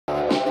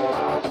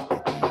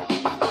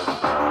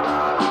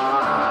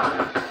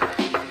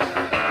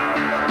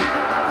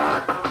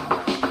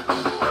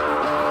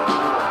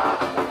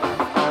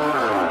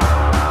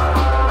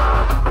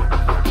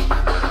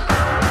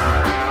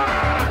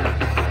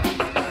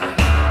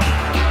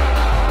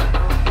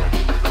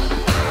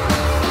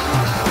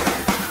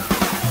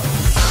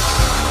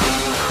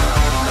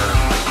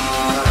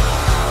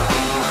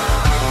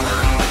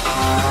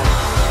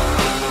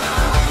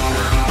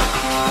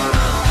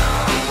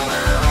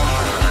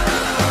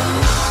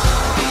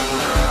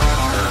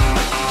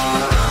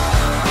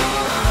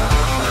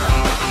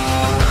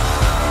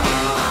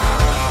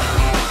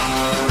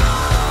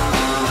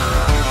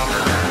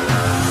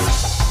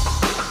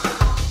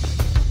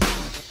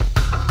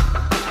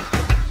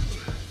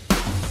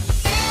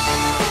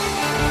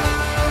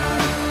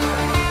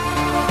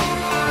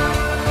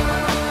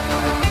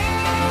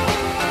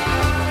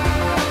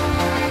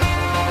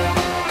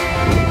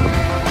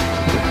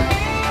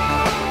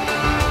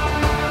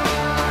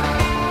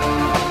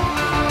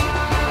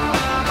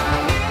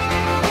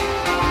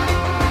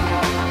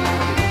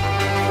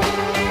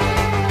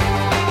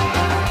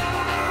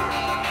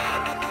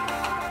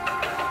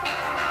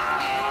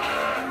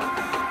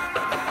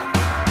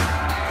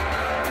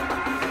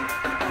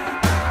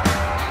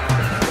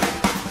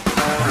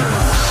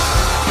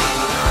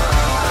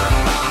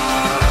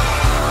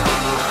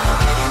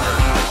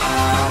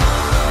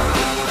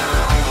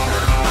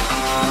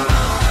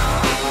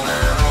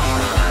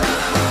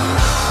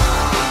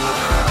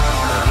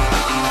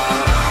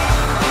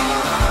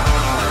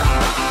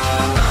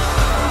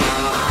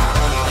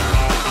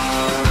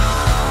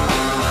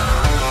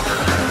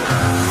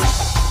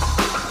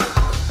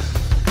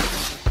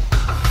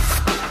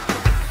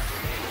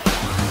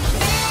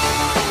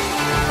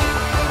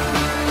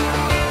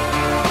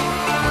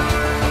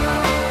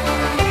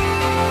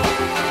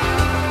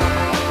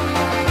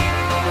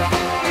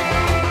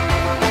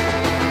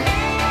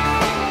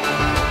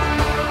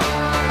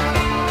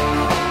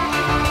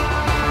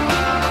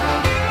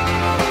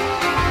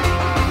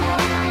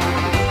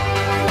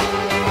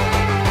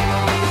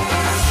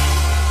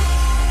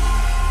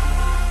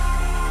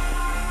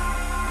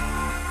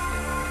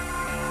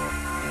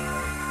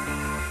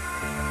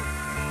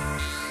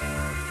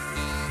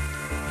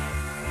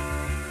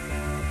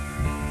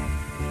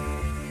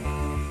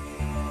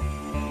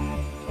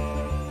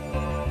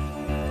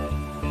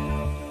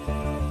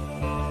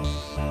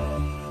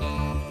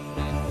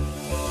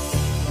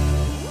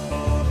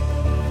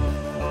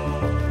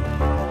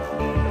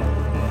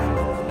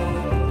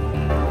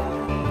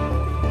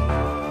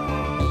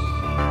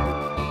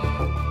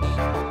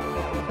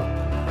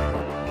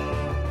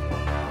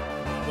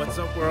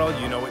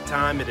Well, you know what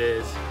time it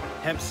is.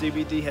 Hemp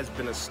CBD has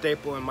been a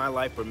staple in my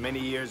life for many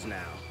years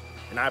now.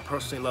 And I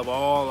personally love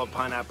all of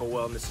Pineapple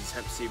Wellness's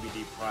hemp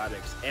CBD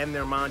products and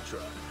their mantra,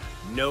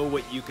 know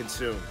what you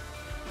consume.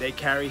 They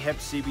carry hemp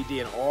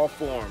CBD in all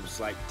forms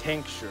like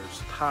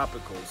tinctures,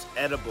 topicals,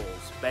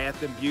 edibles,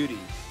 bath and beauty,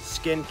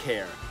 skin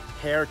care,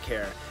 hair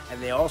care,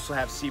 and they also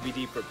have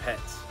CBD for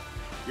pets.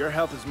 Your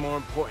health is more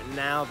important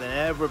now than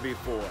ever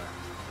before.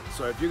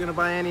 So if you're gonna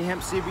buy any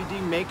hemp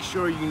CBD, make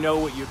sure you know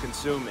what you're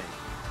consuming.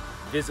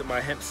 Visit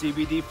my hemp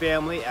CBD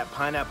family at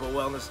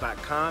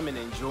pineapplewellness.com and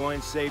enjoy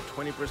and save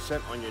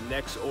 20% on your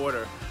next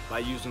order by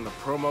using the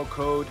promo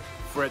code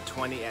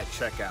FRED20 at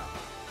checkout.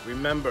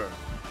 Remember,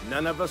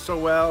 none of us are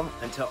well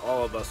until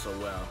all of us are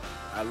well.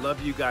 I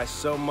love you guys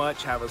so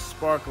much. Have a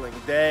sparkling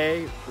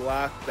day.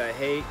 Block the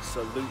hate.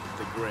 Salute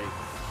the great.